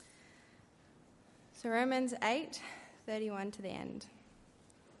So Romans 8:31 to the end.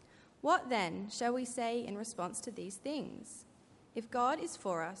 What then shall we say in response to these things? If God is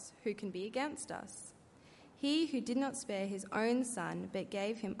for us, who can be against us? He who did not spare his own son, but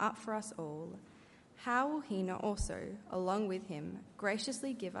gave him up for us all, how will he not also, along with him,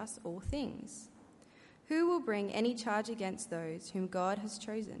 graciously give us all things? Who will bring any charge against those whom God has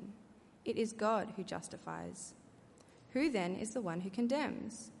chosen? It is God who justifies. Who then is the one who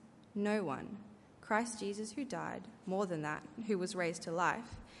condemns? No one. Christ Jesus, who died, more than that, who was raised to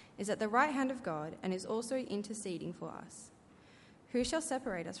life, is at the right hand of God and is also interceding for us. Who shall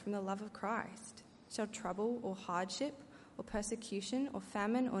separate us from the love of Christ? Shall trouble or hardship or persecution or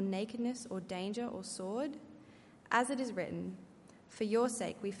famine or nakedness or danger or sword? As it is written, for your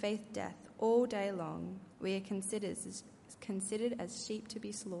sake we face death all day long. We are considered as sheep to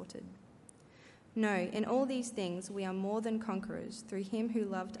be slaughtered. No, in all these things we are more than conquerors through him who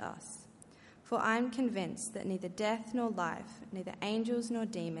loved us. For I am convinced that neither death nor life, neither angels nor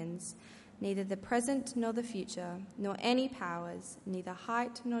demons, neither the present nor the future, nor any powers, neither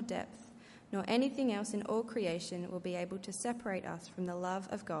height nor depth, nor anything else in all creation will be able to separate us from the love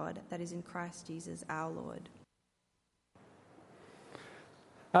of God that is in Christ Jesus our Lord.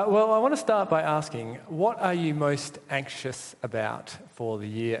 Well, I want to start by asking, what are you most anxious about for the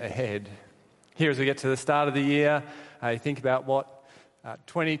year ahead? Here, as we get to the start of the year, you think about what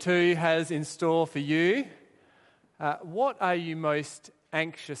 22 has in store for you. What are you most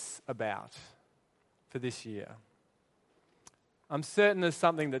anxious about for this year? I'm certain there's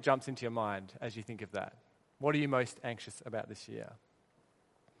something that jumps into your mind as you think of that. What are you most anxious about this year?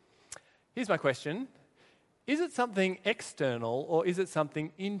 Here's my question. Is it something external or is it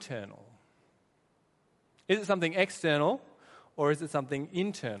something internal? Is it something external or is it something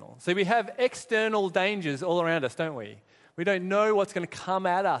internal? So we have external dangers all around us, don't we? We don't know what's going to come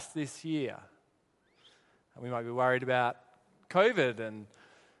at us this year. We might be worried about COVID and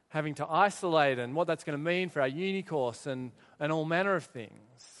having to isolate and what that's going to mean for our uni course and all manner of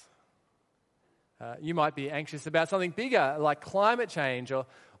things. You might be anxious about something bigger like climate change or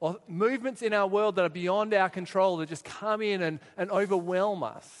movements in our world that are beyond our control that just come in and overwhelm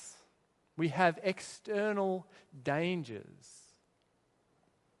us. We have external dangers.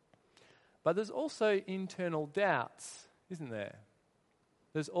 But there's also internal doubts, isn't there?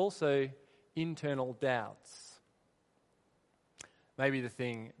 There's also internal doubts. Maybe the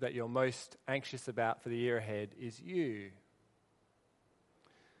thing that you're most anxious about for the year ahead is you.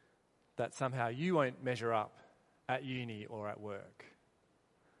 That somehow you won't measure up at uni or at work.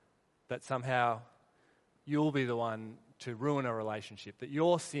 That somehow you'll be the one to ruin a relationship. That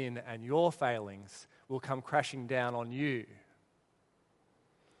your sin and your failings will come crashing down on you.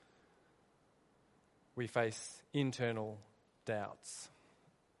 We face internal doubts.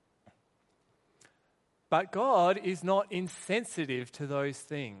 But God is not insensitive to those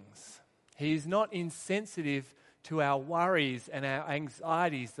things. He is not insensitive to our worries and our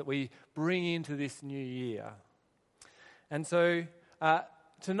anxieties that we bring into this new year. And so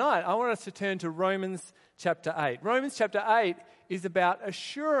tonight I want us to turn to Romans chapter 8. Romans chapter 8 is about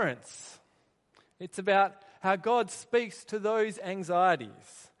assurance. It's about how God speaks to those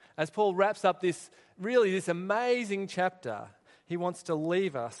anxieties. As Paul wraps up this amazing chapter, he wants to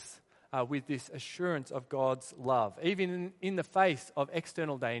leave us with this assurance of God's love, even in the face of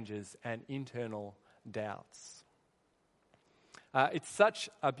external dangers and internal doubts. It's such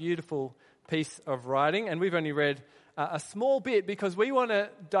a beautiful piece of writing, and we've only read a small bit because we want to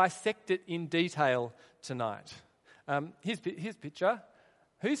dissect it in detail tonight. Here's a picture.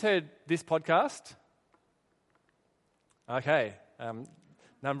 Who's heard this podcast? Okay.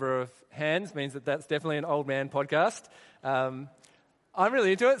 Number of hands means that's definitely an old man podcast. I'm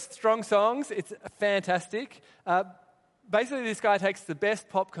really into it. Strong songs. It's fantastic. Basically, this guy takes the best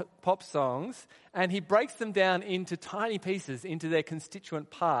pop songs and he breaks them down into tiny pieces, into their constituent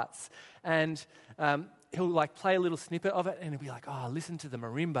parts. And he'll play a little snippet of it and he'll be like, oh, listen to the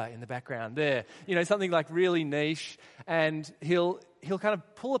marimba in the background there. You know, something really niche. And he'll kind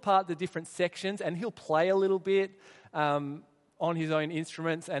of pull apart the different sections and he'll play a little bit on his own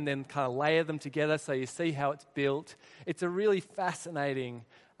instruments and then kind of layer them together so you see how it's built. It's a really fascinating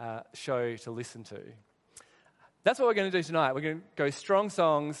show to listen to. That's what we're going to do tonight. We're going to go strong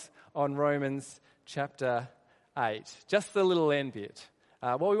songs on Romans chapter 8, just the little end bit.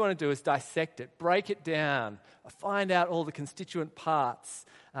 What we want to do is dissect it, break it down, find out all the constituent parts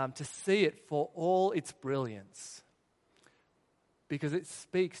to see it for all its brilliance. Because it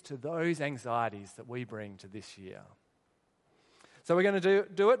speaks to those anxieties that we bring to this year. So we're going to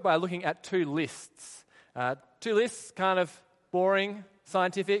do it by looking at two lists. Two lists, kind of boring,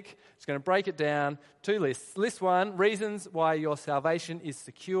 scientific. Just going to break it down. 2 lists. List 1, reasons why your salvation is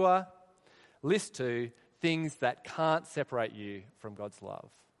secure. List 2, things that can't separate you from God's love.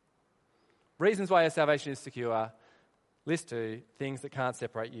 Reasons why your salvation is secure. List 2, things that can't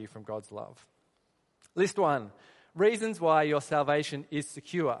separate you from God's love. List 1, reasons why your salvation is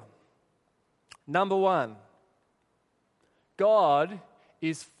secure. Number 1, God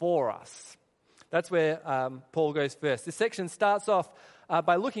is for us. That's where Paul goes first. This section starts off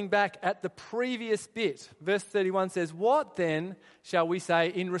by looking back at the previous bit. Verse 31 says, "What then shall we say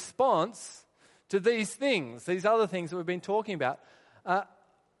in response to these things?" These other things that we've been talking about.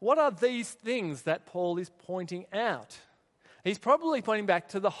 What are these things that Paul is pointing out? He's probably pointing back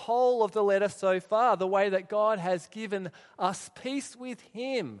to the whole of the letter so far, the way that God has given us peace with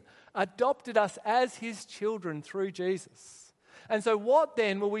him, adopted us as his children through Jesus. And so what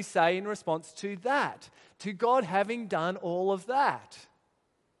then will we say in response to that, to God having done all of that?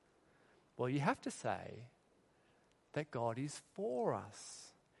 Well, you have to say that God is for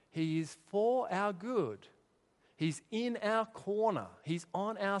us. He is for our good. He's in our corner. He's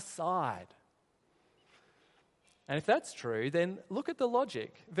on our side. And if that's true, then look at the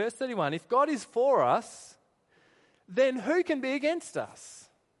logic. Verse 31, if God is for us, then who can be against us?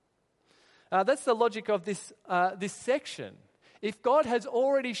 That's the logic of this section. If God has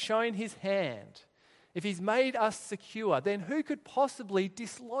already shown his hand, if he's made us secure, then who could possibly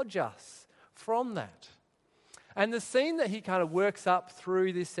dislodge us from that? And the scene that he kind of works up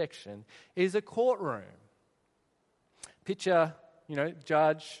through this section is a courtroom. Picture,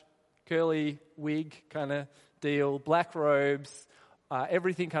 judge, curly wig kind of deal, black robes,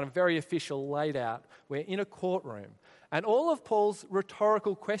 everything kind of very official laid out. We're in a courtroom. And all of Paul's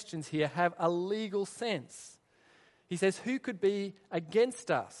rhetorical questions here have a legal sense. He says, who could be against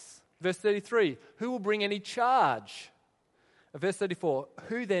us? Verse 33, who will bring any charge? Verse 34,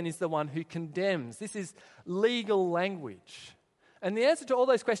 who then is the one who condemns? This is legal language. And the answer to all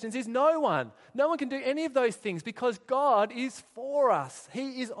those questions is no one. No one can do any of those things because God is for us.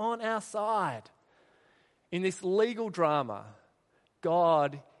 He is on our side. In this legal drama,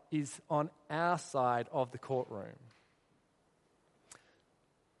 God is on our side of the courtroom.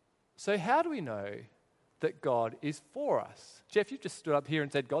 So how do we know that God is for us? Jeff, you've just stood up here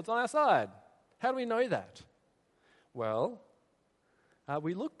and said God's on our side. How do we know that? Well,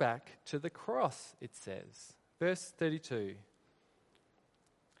 we look back to the cross, it says. Verse 32.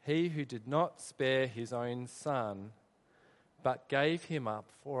 He who did not spare his own son, but gave him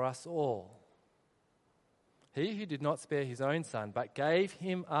up for us all. He who did not spare his own son, but gave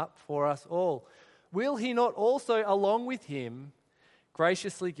him up for us all. Will he not also, along with him,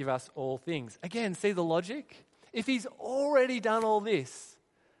 graciously give us all things? Again, see the logic? If he's already done all this,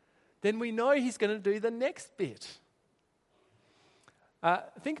 then we know he's going to do the next bit.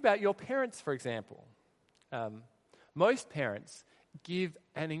 Think about your parents, for example. Most parents give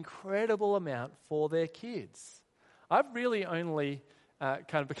an incredible amount for their kids. I've really only kind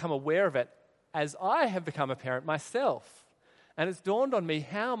of become aware of it as I have become a parent myself. And it's dawned on me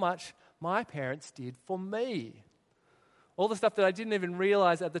how much my parents did for me. All the stuff that I didn't even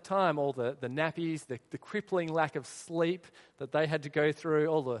realize at the time, all the nappies, the crippling lack of sleep that they had to go through,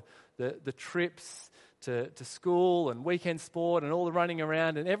 all the trips to school and weekend sport and all the running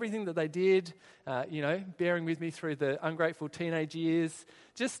around and everything that they did, bearing with me through the ungrateful teenage years.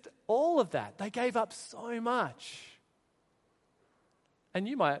 Just all of that. They gave up so much. And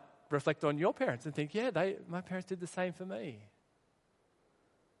you might reflect on your parents and think, my parents did the same for me.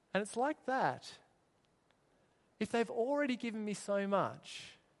 And it's like that. If they've already given me so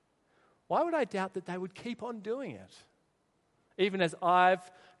much, why would I doubt that they would keep on doing it? Even as I've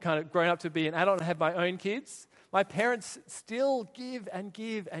kind of grown up to be an adult and have my own kids, my parents still give and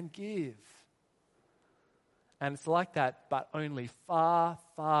give and give. And it's like that, but only far,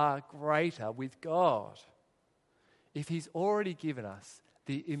 far greater with God. If he's already given us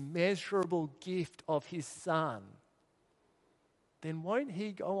the immeasurable gift of his Son, then won't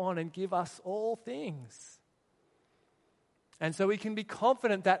he go on and give us all things? And so we can be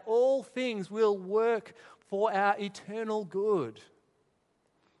confident that all things will work for our eternal good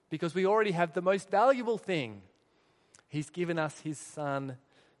because we already have the most valuable thing. He's given us his Son,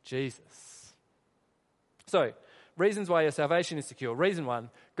 Jesus. So, reasons why your salvation is secure. Reason 1,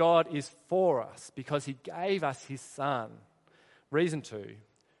 God is for us because he gave us his Son. Reason 2,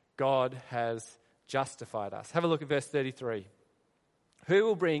 God has justified us. Have a look at verse 33. Who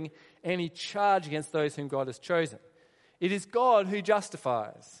will bring any charge against those whom God has chosen? It is God who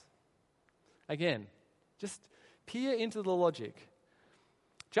justifies. Again, just peer into the logic.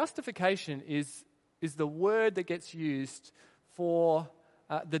 Justification is the word that gets used for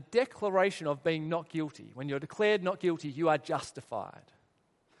the declaration of being not guilty. When you're declared not guilty, you are justified.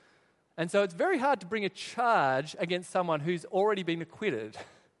 And so it's very hard to bring a charge against someone who's already been acquitted,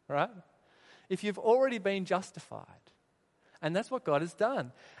 right? If you've already been justified. And that's what God has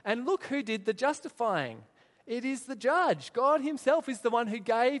done. And look who did the justifying. It is the judge. God himself is the one who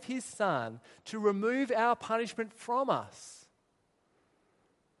gave his Son to remove our punishment from us.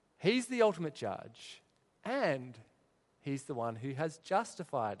 He's the ultimate judge, and he's the one who has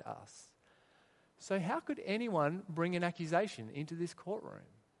justified us. So how could anyone bring an accusation into this courtroom?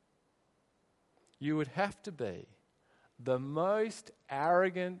 You would have to be the most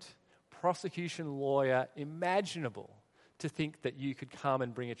arrogant prosecution lawyer imaginable to think that you could come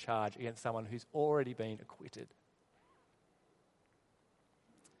and bring a charge against someone who's already been acquitted.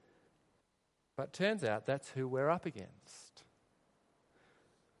 But turns out that's who we're up against.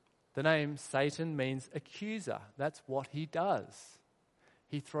 The name Satan means accuser. That's what he does.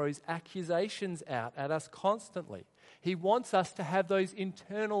 He throws accusations out at us constantly. He wants us to have those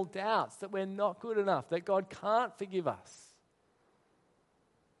internal doubts that we're not good enough, that God can't forgive us.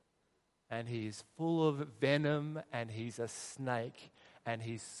 And he is full of venom, and he's a snake, and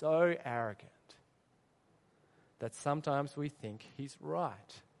he's so arrogant that sometimes we think he's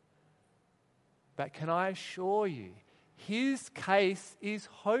right. But can I assure you, his case is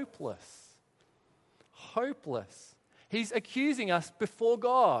hopeless. Hopeless. He's accusing us before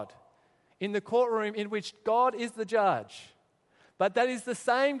God in the courtroom in which God is the judge. But that is the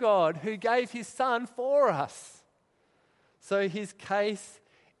same God who gave his Son for us. So his case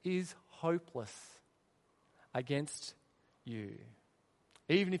is hopeless against you.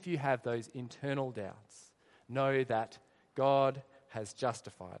 Even if you have those internal doubts, know that God has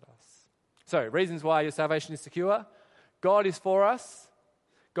justified us. So, reasons why your salvation is secure. God is for us.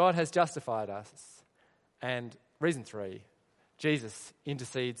 God has justified us. And reason 3, Jesus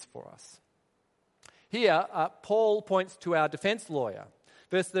intercedes for us. Here, Paul points to our defense lawyer.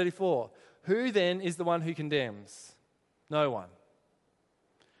 Verse 34, who then is the one who condemns? No one.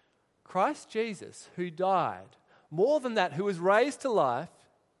 Christ Jesus, who died, more than that, who was raised to life,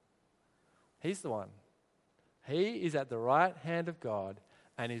 he's the one. He is at the right hand of God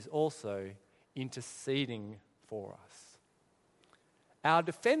and is also interceding for us. Our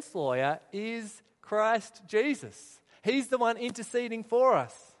defense lawyer is Christ Jesus. He's the one interceding for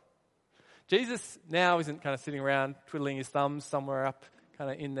us. Jesus now isn't kind of sitting around twiddling his thumbs somewhere up kind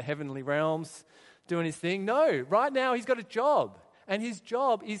of in the heavenly realms doing his thing. No, right now he's got a job. And his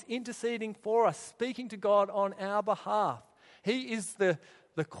job is interceding for us, speaking to God on our behalf. He is the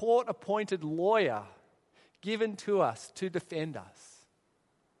court-appointed lawyer given to us to defend us.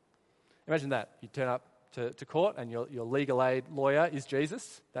 Imagine that. You turn up to court and your legal aid lawyer is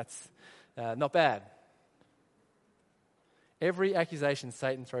Jesus. That's not bad. Every accusation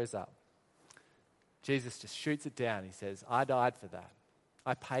Satan throws up, Jesus just shoots it down. He says, I died for that.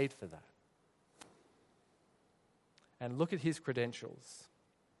 I paid for that. And look at his credentials.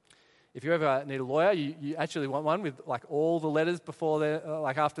 If you ever need a lawyer, you actually want one with like all the letters before their,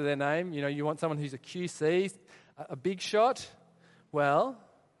 after their name. You know, you want someone who's a QC, a big shot. Well,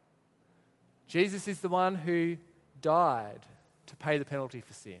 Jesus is the one who died to pay the penalty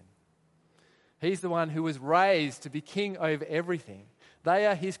for sin. He's the one who was raised to be king over everything. They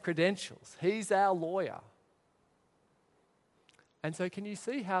are his credentials. He's our lawyer. And so can you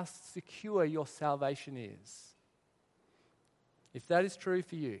see how secure your salvation is? If that is true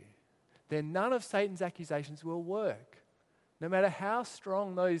for you, then none of Satan's accusations will work. No matter how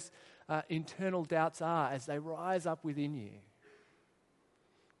strong those internal doubts are as they rise up within you.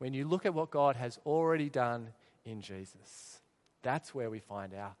 When you look at what God has already done in Jesus, that's where we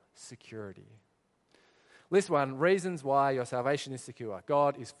find our security. List 1, reasons why your salvation is secure.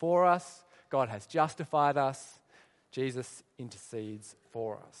 God is for us. God has justified us. Jesus intercedes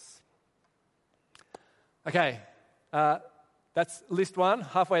for us. Okay, that's list 1,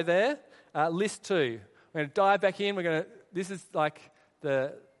 halfway there. List 2, we're going to dive back in. This is like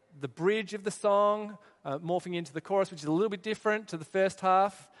the bridge of the song, morphing into the chorus, which is a little bit different to the first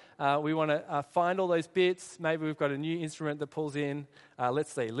half. We want to find all those bits. Maybe we've got a new instrument that pulls in.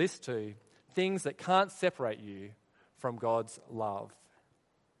 Let's see, list 2, things that can't separate you from God's love.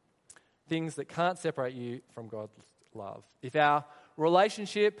 Things that can't separate you from God's love. If our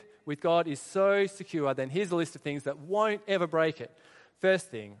relationship with God is so secure, then here's a list of things that won't ever break it. First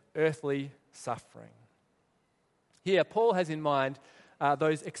thing, earthly suffering. Here, Paul has in mind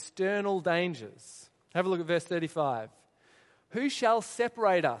those external dangers. Have a look at verse 35. Who shall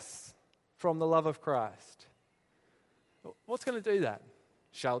separate us from the love of Christ? What's going to do that?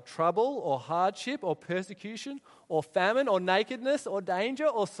 Shall trouble or hardship or persecution or famine or nakedness or danger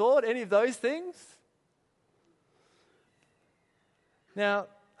or sword, any of those things? Now,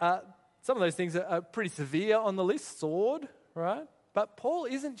 some of those things are pretty severe on the list, sword, right? But Paul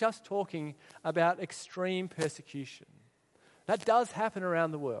isn't just talking about extreme persecution. That does happen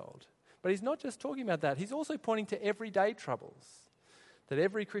around the world. But he's not just talking about that. He's also pointing to everyday troubles that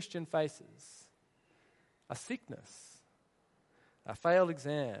every Christian faces. A sickness, a failed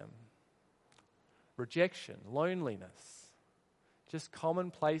exam, rejection, loneliness, just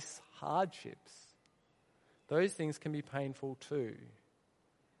commonplace hardships. Those things can be painful too.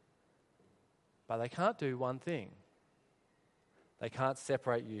 But they can't do one thing. They can't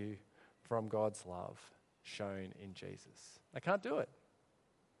separate you from God's love shown in Jesus. They can't do it.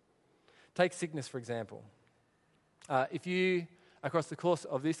 Take sickness, for example. If you, across the course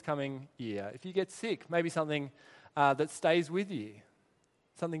of this coming year, if you get sick, maybe something that stays with you,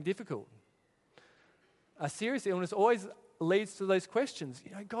 something difficult, a serious illness always leads to those questions.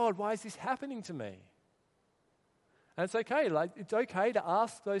 God, why is this happening to me? And it's okay. It's okay to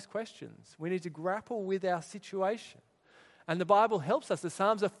ask those questions. We need to grapple with our situation. And the Bible helps us. The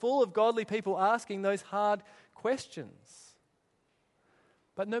Psalms are full of godly people asking those hard questions.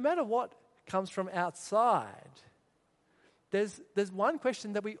 But no matter what comes from outside, there's one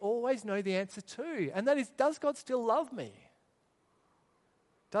question that we always know the answer to, and that is, does God still love me?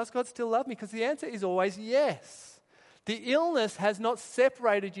 Does God still love me? Because the answer is always yes. The illness has not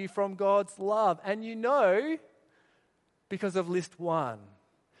separated you from God's love, and you know because of list 1.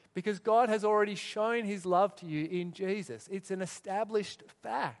 Because God has already shown his love to you in Jesus. It's an established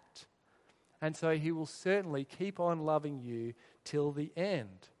fact. And so he will certainly keep on loving you till the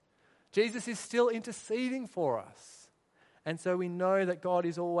end. Jesus is still interceding for us. And so we know that God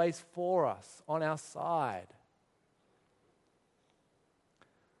is always for us, on our side.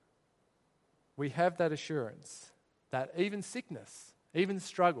 We have that assurance that even sickness, even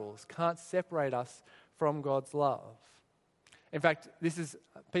struggles can't separate us from God's love. In fact, this is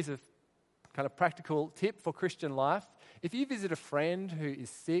a piece of kind of practical tip for Christian life. If you visit a friend who is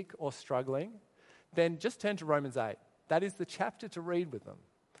sick or struggling, then just turn to Romans 8. That is the chapter to read with them.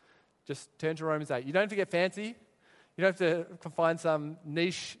 Just turn to Romans 8. You don't have to get fancy. You don't have to find some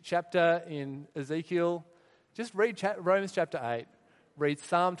niche chapter in Ezekiel. Just read Romans chapter 8. Read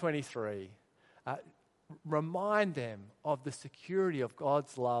Psalm 23. Remind them of the security of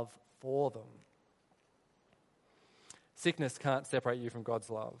God's love for them. Sickness can't separate you from God's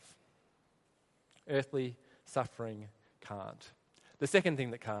love. Earthly suffering can't. The second thing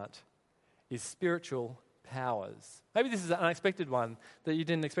that can't is spiritual powers. Maybe this is an unexpected one that you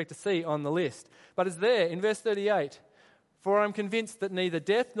didn't expect to see on the list, but it's there in verse 38. For I'm convinced that neither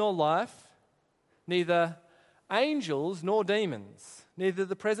death nor life, neither angels nor demons, neither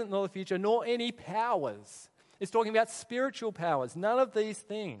the present nor the future, nor any powers. It's talking about spiritual powers. None of these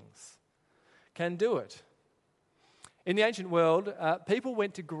things can do it. In the ancient world, people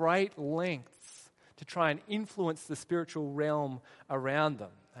went to great lengths to try and influence the spiritual realm around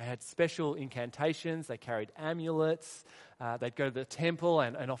them. They had special incantations, they carried amulets, they'd go to the temple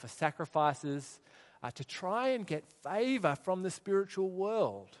and offer sacrifices to try and get favor from the spiritual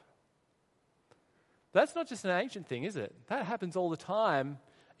world. That's not just an ancient thing, is it? That happens all the time,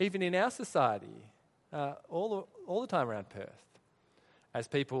 even in our society, all the time around Perth. As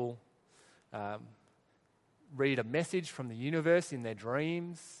people read a message from the universe in their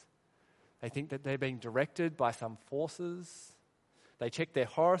dreams, they think that they're being directed by some forces. They check their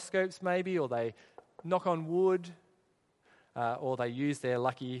horoscopes maybe, or they knock on wood, or they use their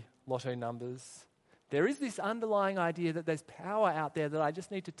lucky lotto numbers. There is this underlying idea that there's power out there that I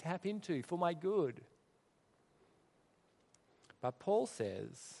just need to tap into for my good. But Paul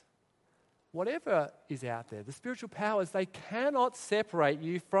says, whatever is out there, the spiritual powers, they cannot separate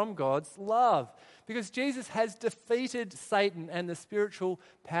you from God's love, because Jesus has defeated Satan and the spiritual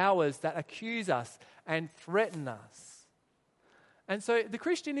powers that accuse us and threaten us. And so the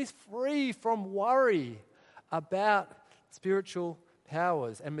Christian is free from worry about spiritual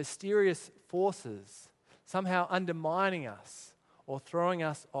powers and mysterious forces somehow undermining us or throwing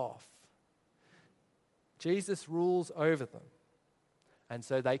us off. Jesus rules over them, and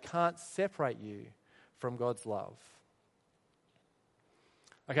so they can't separate you from God's love.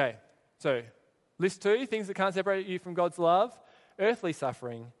 Okay, so list 2, things that can't separate you from God's love: earthly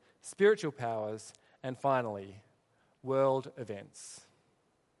suffering, spiritual powers, and finally, world events.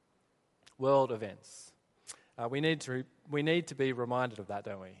 World events. We need to be reminded of that,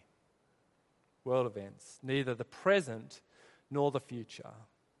 don't we? World events. Neither the present nor the future.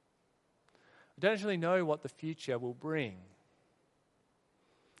 I don't actually know what the future will bring.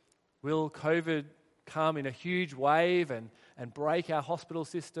 Will COVID come in a huge wave and break our hospital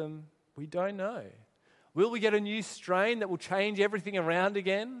system? We don't know. Will we get a new strain that will change everything around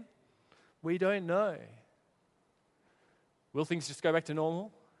again? We don't know. Will things just go back to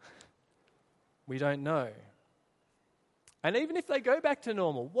normal? We don't know. And even if they go back to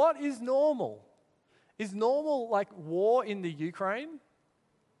normal, what is normal? Is normal like war in the Ukraine?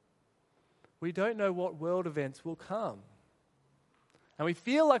 We don't know what world events will come. And we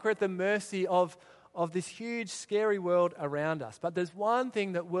feel like we're at the mercy of this huge, scary world around us. But there's one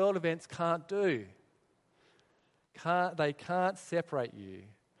thing that world events can't do. They can't separate you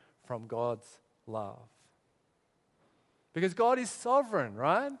from God's love. Because God is sovereign,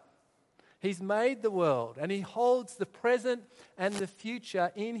 right? He's made the world and He holds the present and the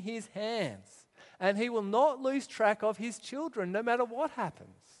future in His hands. And He will not lose track of His children no matter what happens.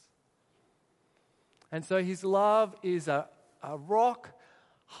 And so His love is a rock,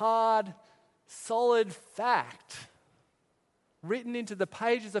 hard, solid fact written into the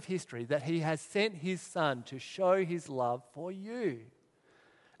pages of history that He has sent His Son to show His love for you.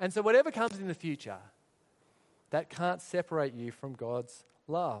 And so whatever comes in the future, that can't separate you from God's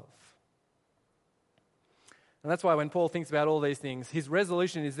love. And that's why when Paul thinks about all these things, his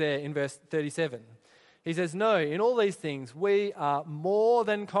resolution is there in verse 37. He says, no, in all these things we are more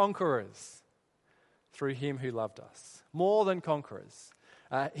than conquerors through Him who loved us. More than conquerors.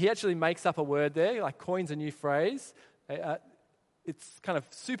 He actually makes up a word there, like coins a new phrase. It's kind of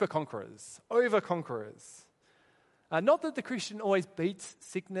super conquerors, over conquerors. Not that the Christian always beats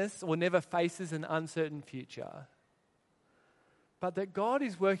sickness or never faces an uncertain future, but that God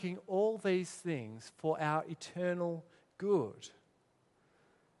is working all these things for our eternal good.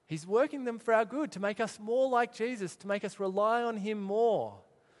 He's working them for our good, to make us more like Jesus, to make us rely on Him more,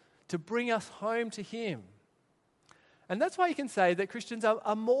 to bring us home to Him. And that's why you can say that Christians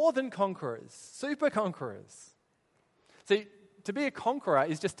are more than conquerors, super conquerors. See, to be a conqueror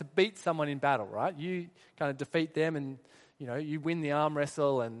is just to beat someone in battle, right? You kind of defeat them and, you win the arm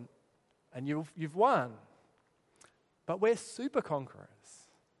wrestle and you've won. But we're super conquerors,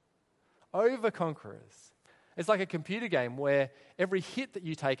 over conquerors. It's like a computer game where every hit that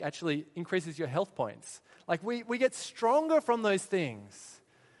you take actually increases your health points. Like we get stronger from those things.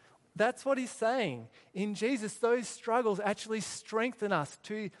 That's what He's saying. In Jesus, those struggles actually strengthen us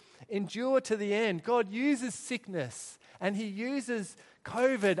to endure to the end. God uses sickness and He uses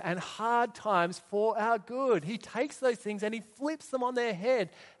COVID and hard times for our good. He takes those things and He flips them on their head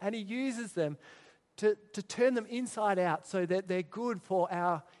and He uses them to turn them inside out so that they're good for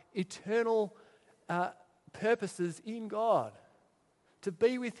our eternal purposes in God. To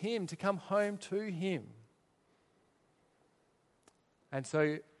be with Him, to come home to Him. And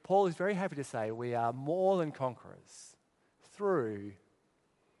so Paul is very happy to say we are more than conquerors through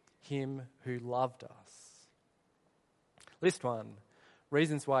Him who loved us. List 1,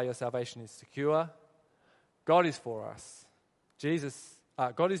 reasons why your salvation is secure. God is for us.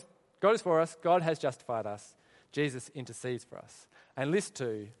 God is for us. God has justified us. Jesus intercedes for us. And list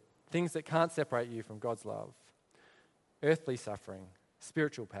 2, things that can't separate you from God's love. Earthly suffering,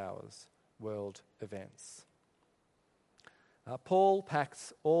 spiritual powers, world events. Paul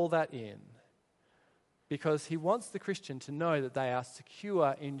packs all that in because he wants the Christian to know that they are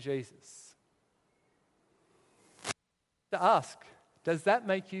secure in Jesus. To ask, does that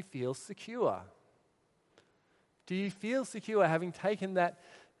make you feel secure? Do you feel secure having taken that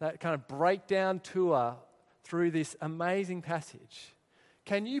kind of breakdown tour through this amazing passage?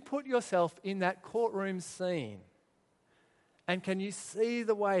 Can you put yourself in that courtroom scene? And can you see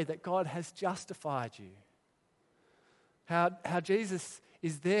the way that God has justified you? How Jesus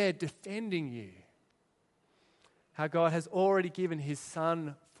is there defending you. How God has already given His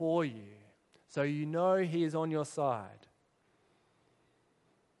Son for you. So you know He is on your side.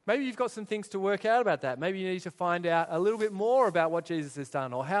 Maybe you've got some things to work out about that. Maybe you need to find out a little bit more about what Jesus has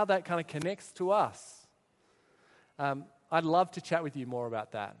done or how that kind of connects to us. I'd love to chat with you more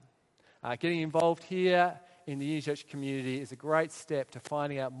about that. Getting involved here in the Uni Church community is a great step to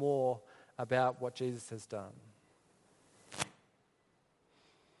finding out more about what Jesus has done.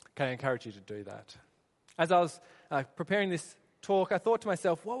 Can I encourage you to do that? As I was preparing this talk, I thought to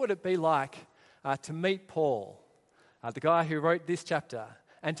myself, what would it be like to meet Paul, the guy who wrote this chapter,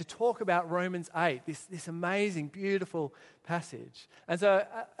 and to talk about Romans 8, this amazing, beautiful passage. And so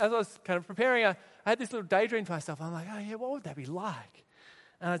as I was kind of preparing, I had this little daydream to myself. I'm like, oh yeah, what would that be like?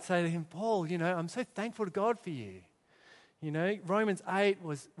 And I'd say to him, Paul, I'm so thankful to God for you. Romans 8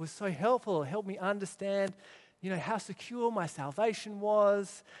 was so helpful. It helped me understand, how secure my salvation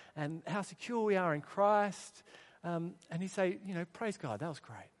was and how secure we are in Christ. And he'd say, praise God, that was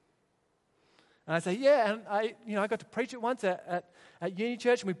great. And I say, yeah, and I got to preach it once at Uni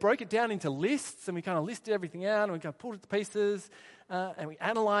Church, and we broke it down into lists, and we kind of listed everything out, and we kind of pulled it to pieces, and we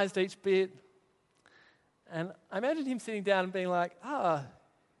analysed each bit. And I imagine him sitting down and being like, yeah,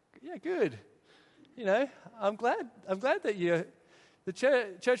 good. I'm glad that the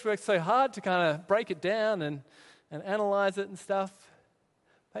church works so hard to kind of break it down and analyse it and stuff.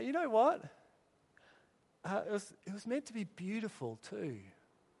 But you know what? It was meant to be beautiful too.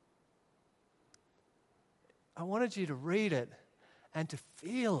 I wanted you to read it and to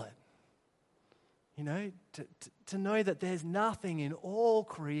feel it. To know that there's nothing in all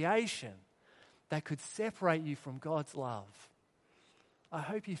creation that could separate you from God's love. I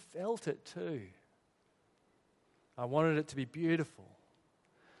hope you felt it too. I wanted it to be beautiful.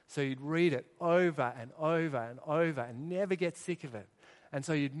 So you'd read it over and over and over and never get sick of it. And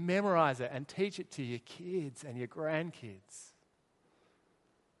so you'd memorize it and teach it to your kids and your grandkids.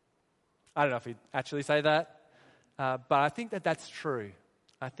 I don't know if he'd actually say that, but I think that's true.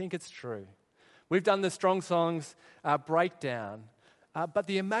 I think it's true. We've done the Strong Songs breakdown, but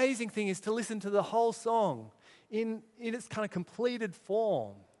the amazing thing is to listen to the whole song in its kind of completed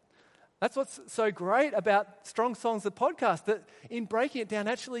form. That's what's so great about Strong Songs, the podcast, that in breaking it down,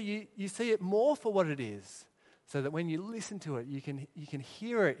 actually you see it more for what it is, so that when you listen to it, you can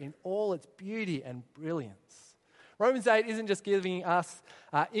hear it in all its beauty and brilliance. Romans 8 isn't just giving us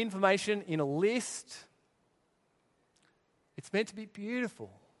information in a list. It's meant to be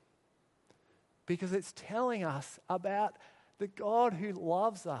beautiful because it's telling us about the God who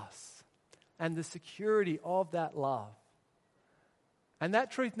loves us and the security of that love. And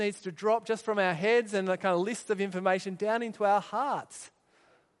that truth needs to drop just from our heads and a kind of list of information down into our hearts.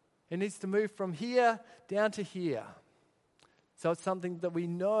 It needs to move from here down to here. So it's something that we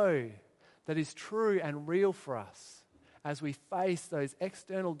know that is true and real for us as we face those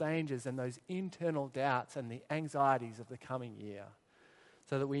external dangers and those internal doubts and the anxieties of the coming year.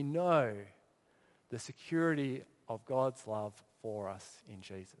 So that we know the security of God's love for us in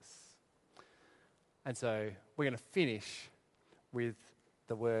Jesus. And so we're going to finish with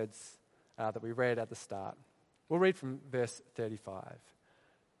the words that we read at the start. We'll read from verse 35.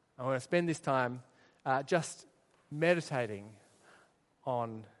 I want to spend this time just meditating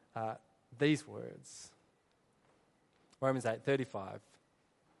on these words. Romans 8:35.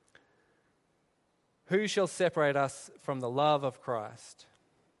 Who shall separate us from the love of Christ?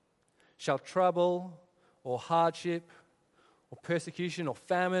 Shall trouble or hardship or persecution or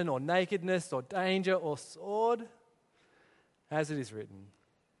famine or nakedness or danger or sword? As it is written,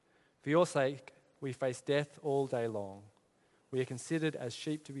 for your sake we face death all day long. We are considered as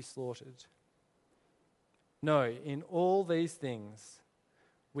sheep to be slaughtered. No, in all these things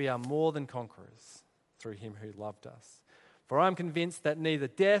we are more than conquerors through him who loved us. For I am convinced that neither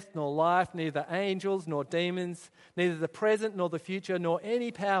death nor life, neither angels nor demons, neither the present nor the future, nor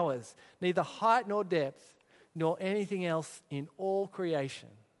any powers, neither height nor depth, nor anything else in all creation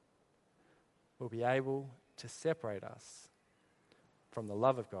will be able to separate us from the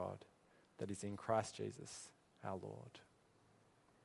love of God that is in Christ Jesus our Lord.